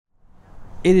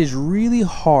It is really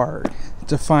hard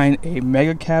to find a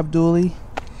mega cab dually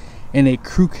and a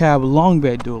crew cab long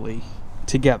bed dually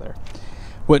together.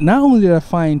 But not only did I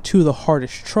find two of the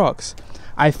hardest trucks,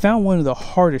 I found one of the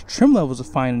hardest trim levels to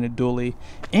find in a dually,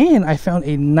 and I found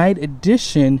a night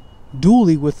edition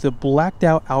dually with the blacked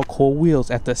out Alcoa wheels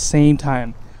at the same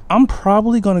time. I'm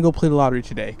probably gonna go play the lottery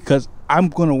today because I'm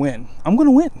gonna win. I'm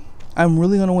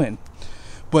really gonna win.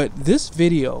 But this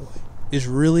video is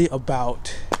really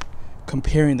about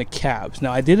comparing the cabs.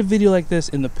 Now, I did a video like this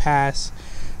in the past.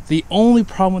 The only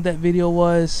problem with that video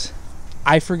was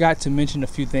I forgot to mention a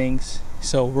few things,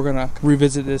 so we're gonna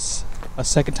revisit this a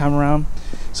second time around.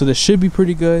 So this should be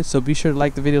pretty good, so be sure to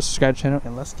like the video, subscribe to the channel,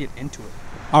 and let's get into it.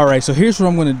 All right, so here's what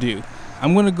I'm gonna do.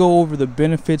 I'm gonna go over the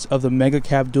benefits of the mega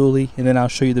cab dually, and then I'll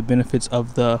show you the benefits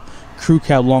of the crew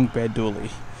cab long bed dually.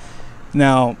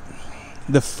 Now,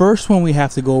 the first one we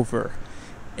have to go over,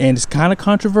 and it's kind of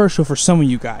controversial for some of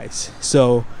you guys,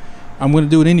 so I'm gonna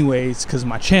do it anyways because of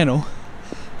my channel,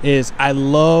 is I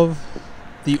love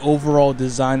the overall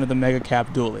design of the mega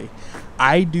cab dually.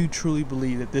 I do truly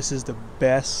believe that this is the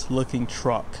best looking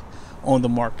truck on the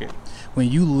market. When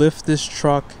you lift this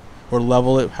truck or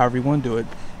level it, however you want to do it,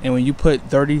 and when you put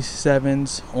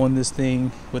 37s on this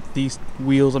thing with these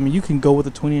wheels, I mean, you can go with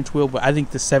a 20-inch wheel, but I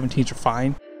think the 17s are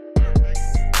fine.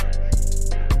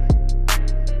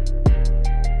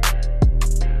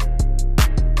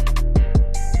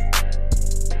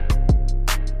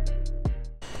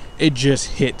 It just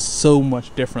hits so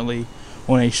much differently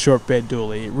on a short bed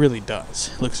dually. It really does.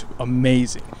 It looks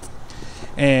amazing.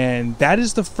 And that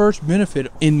is the first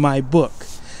benefit in my book.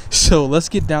 So let's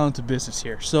get down to business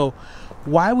here. So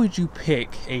why would you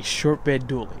pick a short bed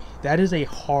dually? That is a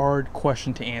hard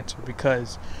question to answer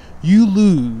because you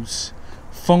lose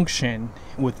function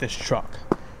with this truck.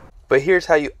 But here's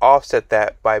how you offset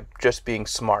that by just being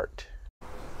smart.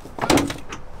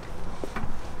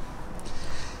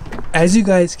 As you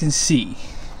guys can see,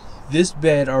 this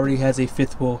bed already has a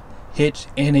fifth wheel hitch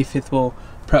and a fifth wheel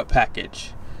prep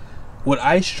package. What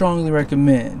I strongly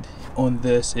recommend on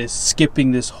this is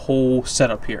skipping this whole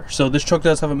setup here. So this truck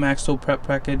does have a max tow prep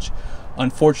package.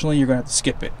 Unfortunately, you're gonna have to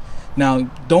skip it. Now,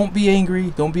 don't be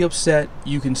angry, don't be upset.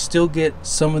 You can still get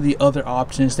some of the other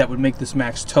options that would make this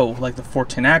max tow, like the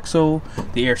 410 axle,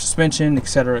 the air suspension,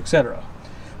 etc., etc.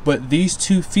 But these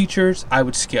two features I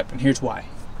would skip, and here's why.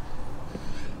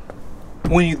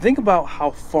 When you think about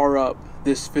how far up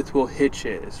this fifth wheel hitch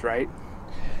is, right?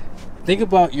 Think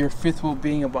about your fifth wheel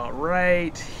being about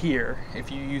right here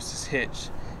if you use this hitch,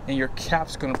 and your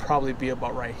cap's gonna probably be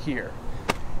about right here.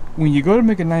 When you go to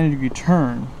make a 90-degree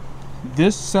turn,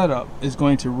 this setup is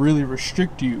going to really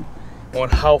restrict you on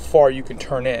how far you can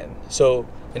turn in. So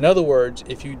in other words,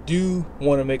 if you do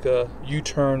want to make a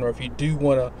U-turn, or if you do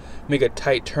want to make a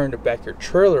tight turn to back your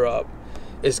trailer up,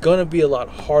 it's going to be a lot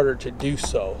harder to do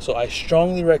so. So I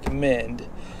strongly recommend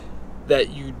that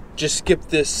you just skip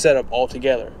this setup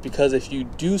altogether, because if you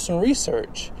do some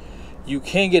research, you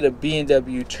can get a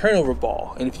B&W turnover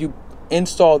ball, and if you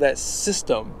install that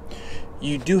system,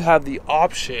 you do have the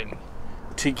option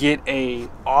to get a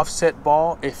offset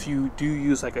ball. If you do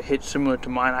use like a hitch similar to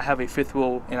mine, I have a fifth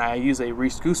wheel and I use a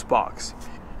Reese goose box,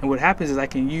 and what happens is I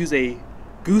can use a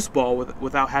goose ball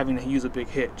without having to use a big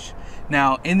hitch.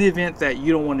 Now, in the event that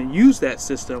you don't want to use that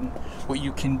system, what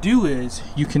you can do is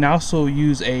you can also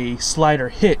use a slider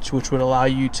hitch, which would allow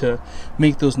you to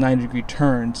make those 90-degree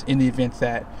turns in the event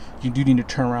that you do need to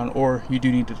turn around, or you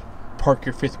do need to park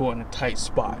your fifth wheel in a tight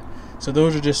spot. So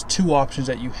those are just two options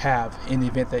that you have in the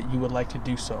event that you would like to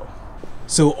do so.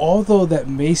 So although that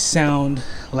may sound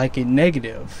like a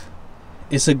negative,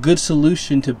 it's a good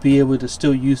solution to be able to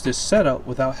still use this setup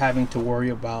without having to worry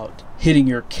about hitting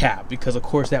your cap, because of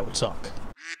course that would suck.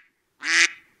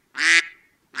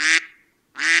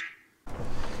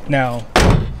 Now,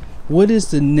 what is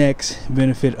the next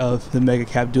benefit of the mega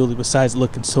cab dually besides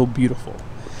looking so beautiful?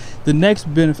 The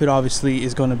next benefit obviously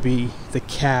is going to be the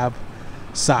cab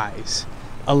size.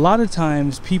 A lot of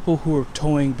times people who are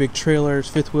towing big trailers,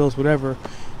 fifth wheels, whatever,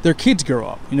 their kids grow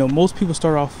up. You know, most people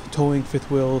start off towing fifth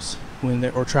wheels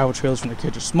or travel trailers when their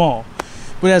kids are small,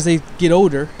 but as they get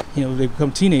older, you know, they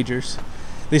become teenagers,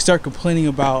 they start complaining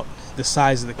about the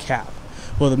size of the cab.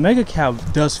 Well, the mega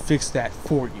cab does fix that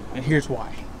for you, and here's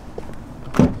why.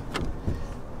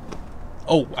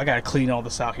 Oh, I gotta clean all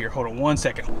this out here. Hold on one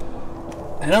second.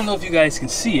 I don't know if you guys can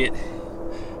see it,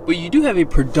 but you do have a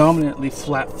predominantly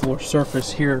flat floor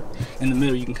surface here in the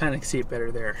middle. You can kind of see it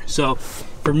better there. So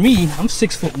for me, I'm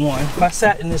 6'1". If I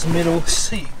sat in this middle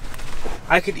seat,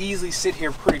 I could easily sit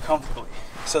here pretty comfortably.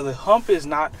 So the hump is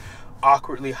not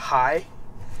awkwardly high.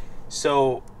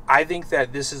 So I think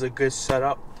that this is a good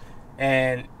setup.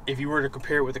 And if you were to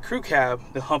compare it with the crew cab,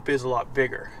 the hump is a lot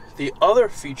bigger. The other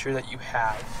feature that you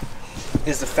have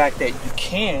is the fact that you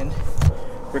can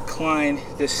recline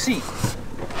the seat.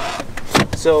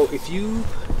 So if you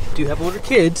do have older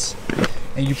kids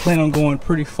and you plan on going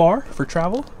pretty far for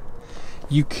travel,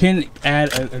 you can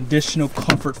add an additional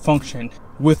comfort function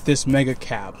with this mega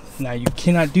cab. Now you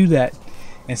cannot do that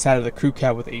inside of the crew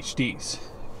cab with HDs.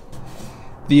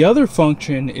 The other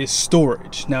function is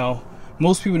storage. Now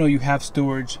most people know you have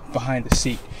storage behind the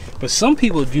seat, but some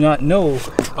people do not know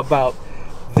about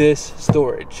this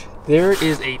storage. There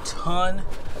is a ton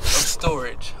of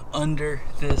storage under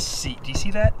this seat. Do you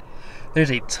see that? There's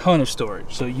a ton of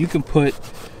storage. So you can put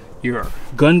your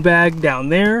gun bag down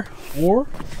there, or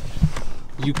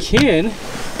you can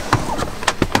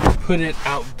put it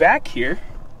out back here.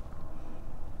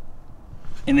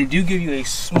 And they do give you a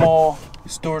small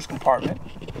storage compartment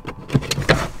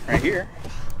right here.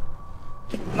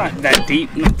 Not that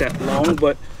deep, not that long,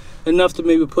 but enough to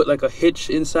maybe put like a hitch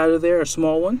inside of there, a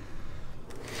small one.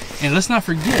 And let's not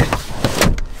forget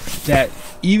that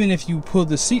even if you pull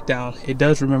the seat down, it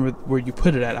does remember where you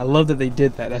put it at. I love that they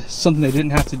did that. That's something they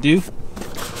didn't have to do.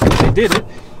 They did it.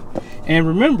 And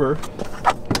remember,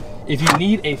 if you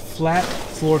need a flat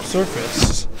floor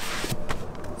surface,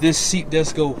 this seat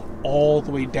does go all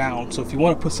the way down. So if you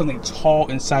want to put something tall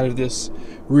inside of this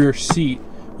rear seat,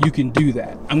 you can do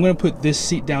that. I'm going to put this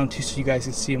seat down too so you guys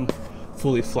can see them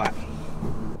fully flat.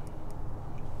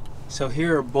 So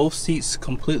here are both seats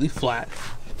completely flat.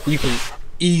 You can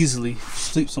easily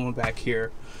sleep someone back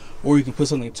here, or you can put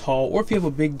something tall, or if you have a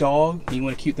big dog and you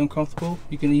want to keep them comfortable,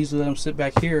 you can easily let them sit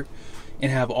back here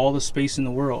and have all the space in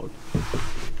the world.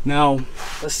 Now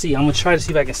let's see, I'm gonna try to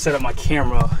see if I can set up my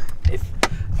camera. If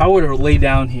I were to lay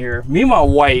down here, me and my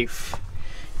wife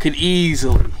could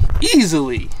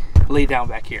easily lay down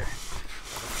back here.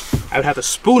 I would have to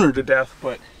spoon her to death,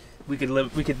 but we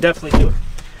could definitely do it.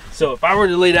 So if I were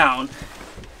to lay down,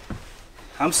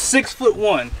 I'm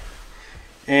 6'1",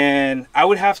 and I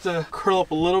would have to curl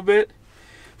up a little bit,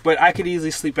 but I could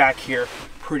easily sleep back here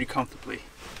pretty comfortably.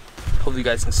 Hopefully you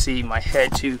guys can see my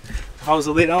head too. If I was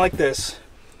to lay down like this,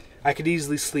 I could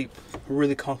easily sleep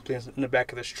really comfortably in the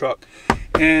back of this truck.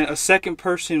 And a second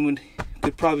person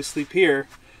could probably sleep here.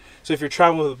 So if you're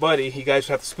traveling with a buddy, you guys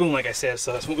would have to spoon, like I said,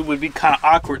 so it would be kind of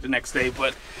awkward the next day,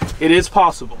 but it is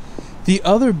possible. The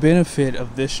other benefit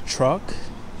of this truck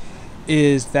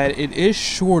is that it is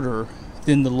shorter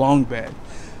than the long bed.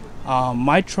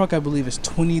 My truck, I believe, is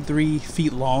 23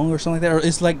 feet long or something like that, or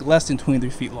it's like less than 23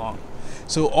 feet long.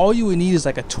 So all you would need is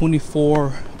like a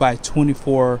 24 by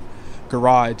 24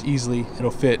 garage. Easily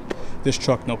it'll fit this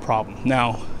truck, no problem.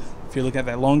 Now if you're looking at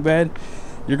that long bed,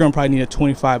 you're gonna probably need a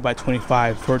 25 by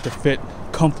 25 for it to fit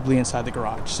comfortably inside the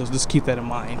garage, so just keep that in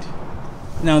mind.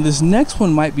 Now this next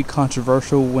one might be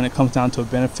controversial when it comes down to a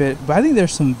benefit, but I think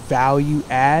there's some value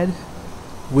add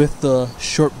with the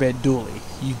short bed dually.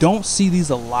 You don't see these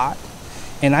a lot,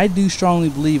 and I do strongly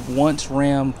believe once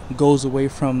Ram goes away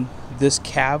from this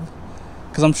cab,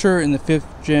 because I'm sure in the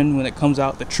 5th gen when it comes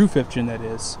out, the true 5th gen that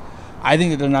is, I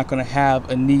think that they're not going to have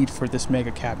a need for this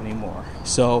mega cab anymore.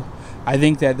 So I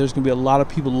think that there's going to be a lot of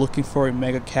people looking for a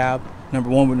mega cab, number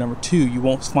one, but number two, you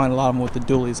won't find a lot of them with the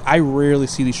dualies. I rarely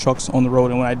see these trucks on the road,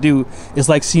 and when I do, it's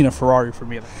like seeing a Ferrari for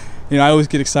me. You know, I always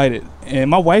get excited, and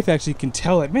my wife actually can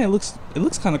tell, like, man, it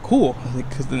looks kind of cool,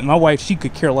 because my wife, she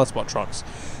could care less about trucks.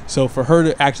 So for her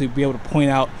to actually be able to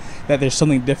point out that there's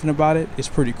something different about it is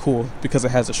pretty cool, because it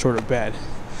has a shorter bed.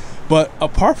 But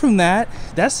apart from that,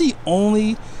 that's the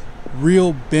only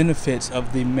real benefits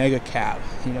of the mega cab.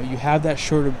 You know, you have that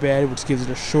shorter bed, which gives it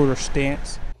a shorter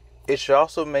stance. It should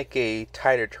also make a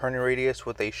tighter turning radius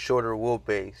with a shorter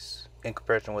wheelbase in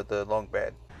comparison with the long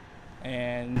bed.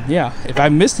 And yeah, if I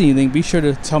missed anything, be sure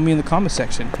to tell me in the comment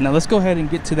section. Now let's go ahead and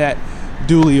get to that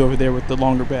dually over there with the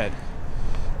longer bed.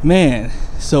 Man,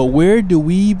 so where do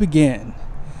we begin?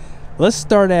 Let's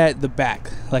start at the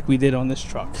back like we did on this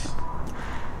truck.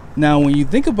 Now when you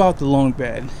think about the long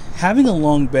bed, having a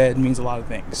long bed means a lot of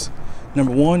things.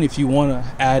 Number one, if you want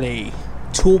to add a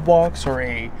toolbox or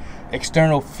a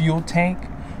external fuel tank,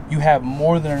 you have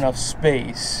more than enough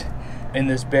space in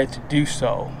this bed to do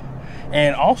so.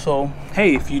 And also,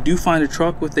 hey, if you do find a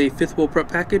truck with a 5th wheel prep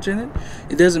package in it,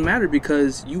 it doesn't matter,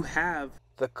 because you have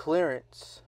the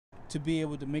clearance to be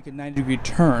able to make a 90-degree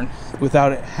turn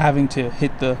without it having to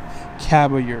hit the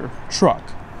cab of your truck.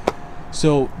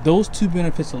 So those two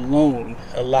benefits alone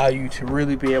allow you to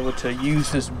really be able to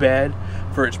use this bed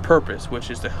for its purpose, which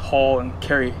is to haul and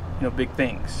carry, big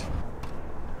things.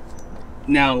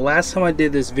 Now, last time I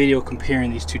did this video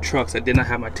comparing these two trucks, I did not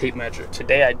have my tape measure.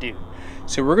 Today I do.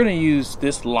 So we're going to use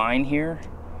this line here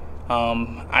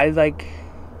I like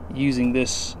using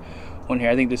this one here.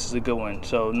 I think this is a good one.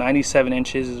 So 97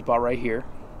 inches is about right here.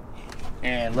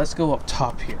 And let's go up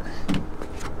top here.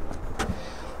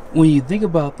 When you think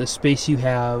about the space you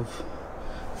have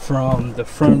from the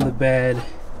front of the bed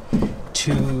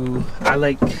to, I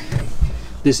like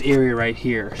this area right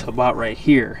here, so about right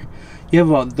here, you have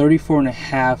about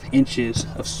 34.5 inches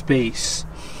of space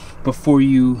before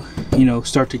you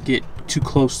start to get too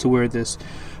close to where this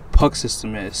puck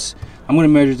system is. I'm going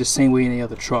to measure the same way in the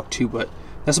other truck too, but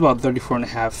that's about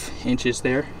 34.5 inches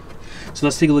there. So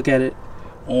let's take a look at it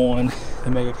on the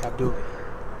Mega Cab Dually.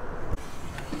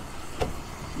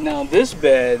 Now this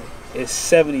bed is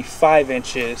 75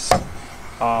 inches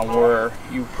where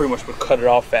you pretty much would cut it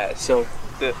off at. So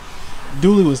the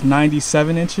Dually was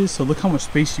 97 inches, so look how much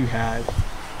space you had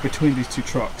between these two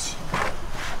trucks.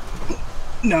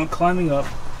 Now climbing up,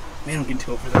 man, I'm getting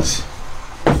too old for this.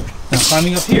 Now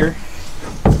climbing up here,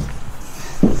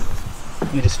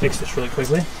 let me just fix this really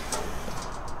quickly.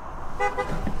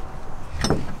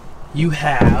 You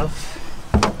have,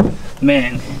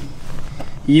 man,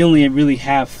 you only really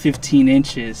have 15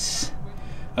 inches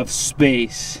of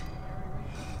space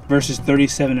versus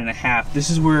 37.5. This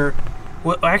is where,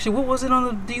 what was it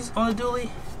on the Dually?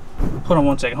 Hold on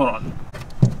one second, hold on.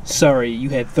 Sorry, you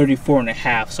had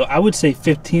 34.5. So I would say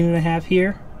 15.5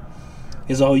 here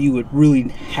is all you would really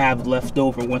have left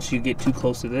over once you get too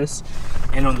close to this.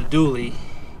 And on the Dually,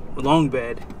 long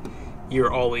bed,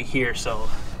 you're all the way here. So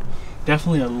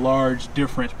definitely a large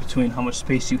difference between how much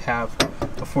space you have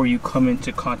before you come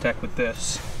into contact with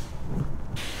this.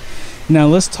 Now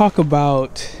let's talk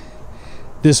about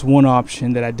this one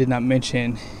option that I did not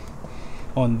mention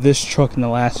on this truck in the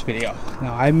last video.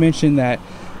 Now I mentioned that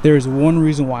there is one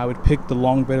reason why I would pick the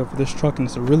long bed over this truck, and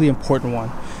it's a really important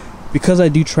one. Because I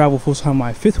do travel full time on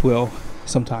my fifth wheel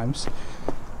sometimes,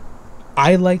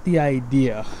 I like the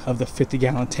idea of the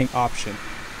 50-gallon tank option.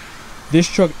 This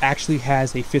truck actually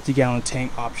has a 50-gallon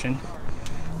tank option.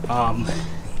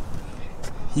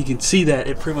 You can see that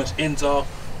it pretty much ends off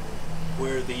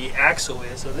where the axle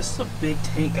is. So this is a big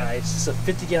tank, guys. It's a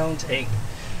 50-gallon tank.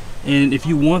 And if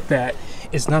you want that,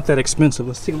 it's not that expensive.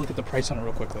 Let's take a look at the price on it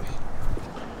real quickly.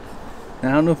 Now,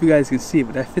 I don't know if you guys can see it,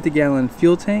 but that 50-gallon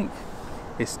fuel tank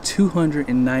is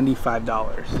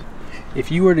 $295.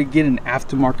 If you were to get an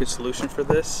aftermarket solution for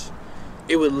this,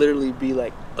 it would literally be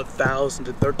like $1,000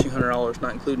 to $1,300,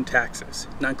 not including taxes,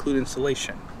 not including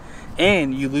installation.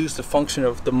 And you lose the function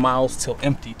of the miles till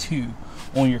empty too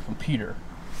on your computer.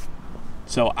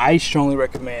 So I strongly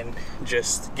recommend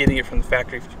just getting it from the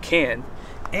factory if you can.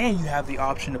 And you have the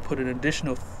option to put an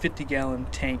additional 50-gallon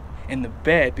tank in the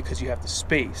bed because you have the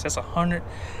space. That's 100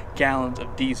 gallons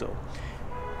of diesel.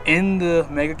 In the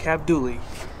Mega Cab Dually,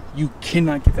 you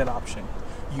cannot get that option.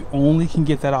 You only can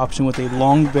get that option with a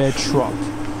long bed truck.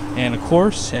 And of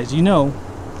course, as you know,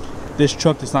 this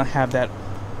truck does not have that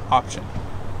option.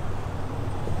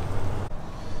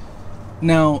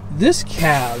 Now, this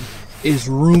cab is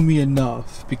roomy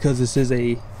enough because this is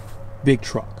a big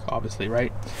truck, obviously,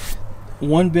 right?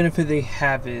 One benefit they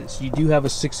have is you do have a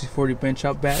 60/40 bench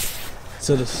out back,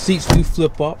 so the seats do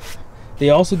flip up. They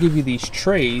also give you these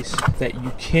trays that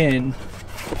you can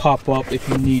pop up if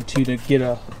you need to get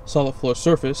a solid floor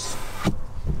surface.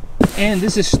 And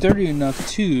this is sturdy enough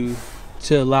too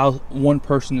to allow one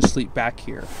person to sleep back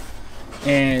here.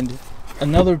 And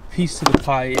another piece to the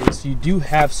pie is you do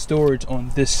have storage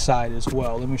on this side as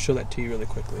well. Let me show that to you really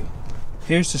quickly.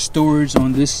 Here's the storage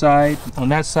on this side. On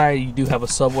that side, you do have a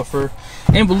subwoofer.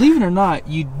 And believe it or not,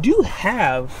 you do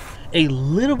have a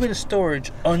little bit of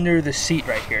storage under the seat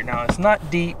right here. Now, it's not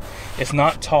deep, it's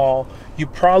not tall. You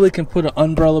probably can put an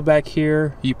umbrella back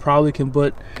here. You probably can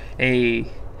put a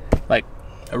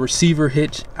receiver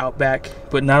hitch out back,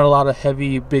 but not a lot of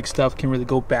heavy, big stuff can really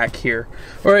go back here.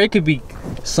 Or it could be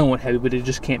somewhat heavy, but it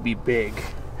just can't be big.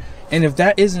 And if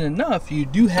that isn't enough, you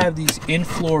do have these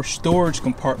in-floor storage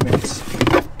compartments.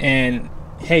 And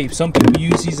hey, some people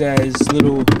use these as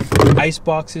little ice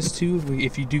boxes too.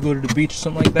 If you do go to the beach or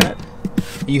something like that,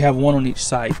 you have one on each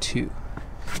side too.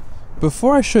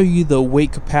 Before I show you the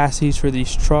weight capacities for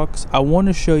these trucks, I want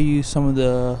to show you some of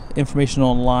the information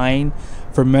online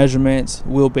for measurements,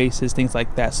 wheelbases, things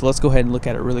like that. So let's go ahead and look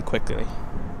at it really quickly.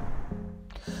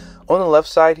 On the left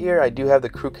side here, I do have the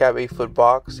crew cab 8-foot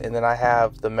box, and then I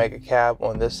have the Mega Cab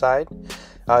on this side.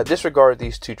 Disregard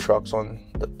these two trucks on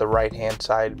the right hand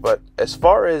side, but as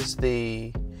far as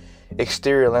the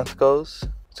exterior length goes,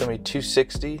 it's going to be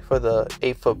 260 for the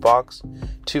 8-foot box,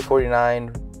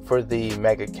 249 for the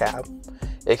Mega Cab.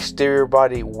 Exterior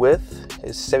body width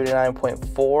is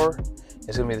 79.4.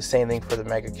 It's going to be the same thing for the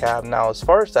Mega Cab. Now, as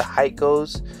far as the height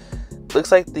goes,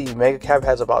 looks like the Mega Cab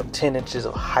has about 10 inches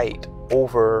of height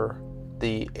over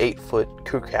the 8-foot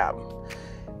crew cab.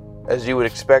 As you would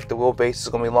expect, the wheelbase is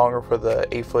going to be longer for the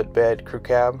 8-foot bed crew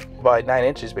cab by 9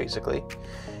 inches basically.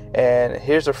 And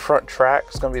here's the front track.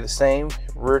 It's going to be the same.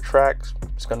 Rear track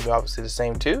is going to be obviously the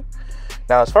same too.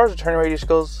 Now, as far as the turning radius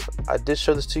goes, I did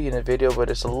show this to you in the video, but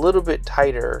it's a little bit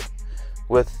tighter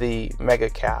with the Mega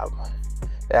Cab.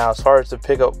 Now, as far as the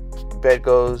pickup bed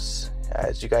goes,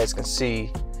 as you guys can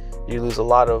see, you lose a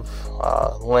lot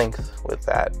of length with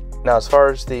that. Now, as far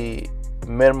as the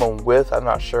minimum width, I'm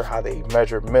not sure how they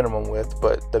measure minimum width,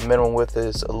 but the minimum width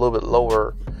is a little bit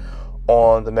lower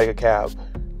on the Mega Cab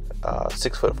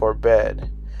 6'4" bed.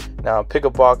 Now,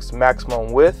 pickup box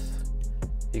maximum width,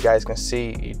 you guys can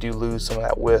see you do lose some of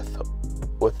that width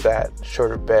with that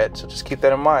shorter bed, so just keep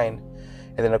that in mind.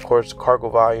 And then of course cargo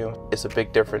volume is a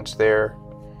big difference there.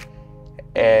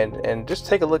 And just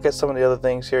take a look at some of the other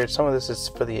things here. Some of this is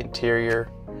for the interior.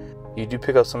 You do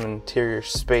pick up some interior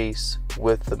space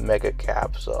with the Mega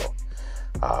Cab, so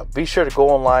be sure to go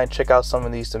online, check out some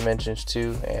of these dimensions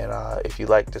too, and if you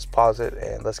like, just pause it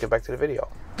and let's get back to the video.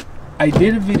 I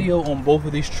did a video on both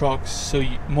of these trucks, so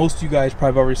most of you guys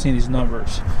probably already seen these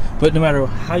numbers. But no matter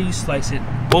how you slice it,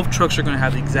 both trucks are going to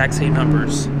have the exact same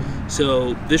numbers.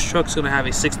 So this truck's going to have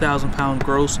a 6,000 pound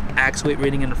gross ax weight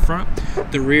rating in the front.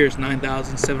 The rear is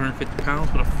 9,750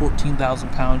 pounds with a 14,000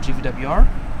 pound GVWR.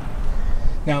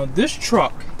 Now this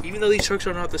truck, even though these trucks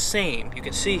are not the same, you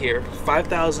can see here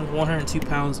 5,102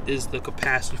 pounds is the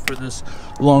capacity for this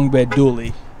long bed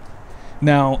dually.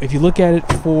 Now if you look at it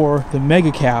for the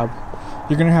Mega Cab,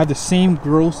 you're going to have the same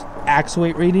gross ax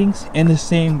weight ratings and the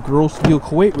same gross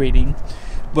vehicle weight rating,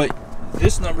 but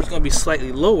this number is going to be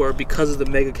slightly lower because of the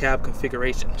Mega Cab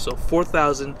configuration. So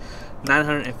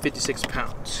 4,956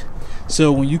 pounds.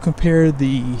 So when you compare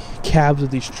the cabs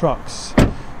of these trucks,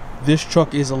 this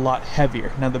truck is a lot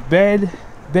heavier. Now the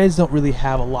beds don't really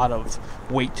have a lot of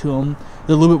weight to them.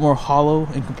 They're a little bit more hollow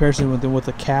in comparison with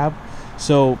the cab.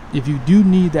 So if you do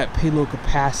need that payload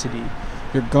capacity,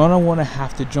 you're gonna want to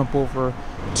have to jump over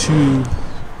to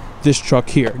this truck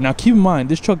here. Now keep in mind,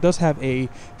 this truck does have a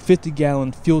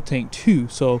 50-gallon fuel tank too,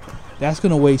 so that's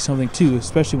gonna weigh something too,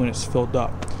 especially when it's filled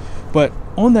up. But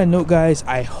on that note, guys,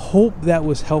 I hope that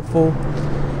was helpful.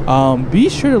 Be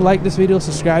sure to like this video,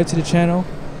 subscribe to the channel,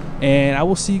 and I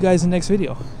will see you guys in the next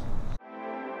video.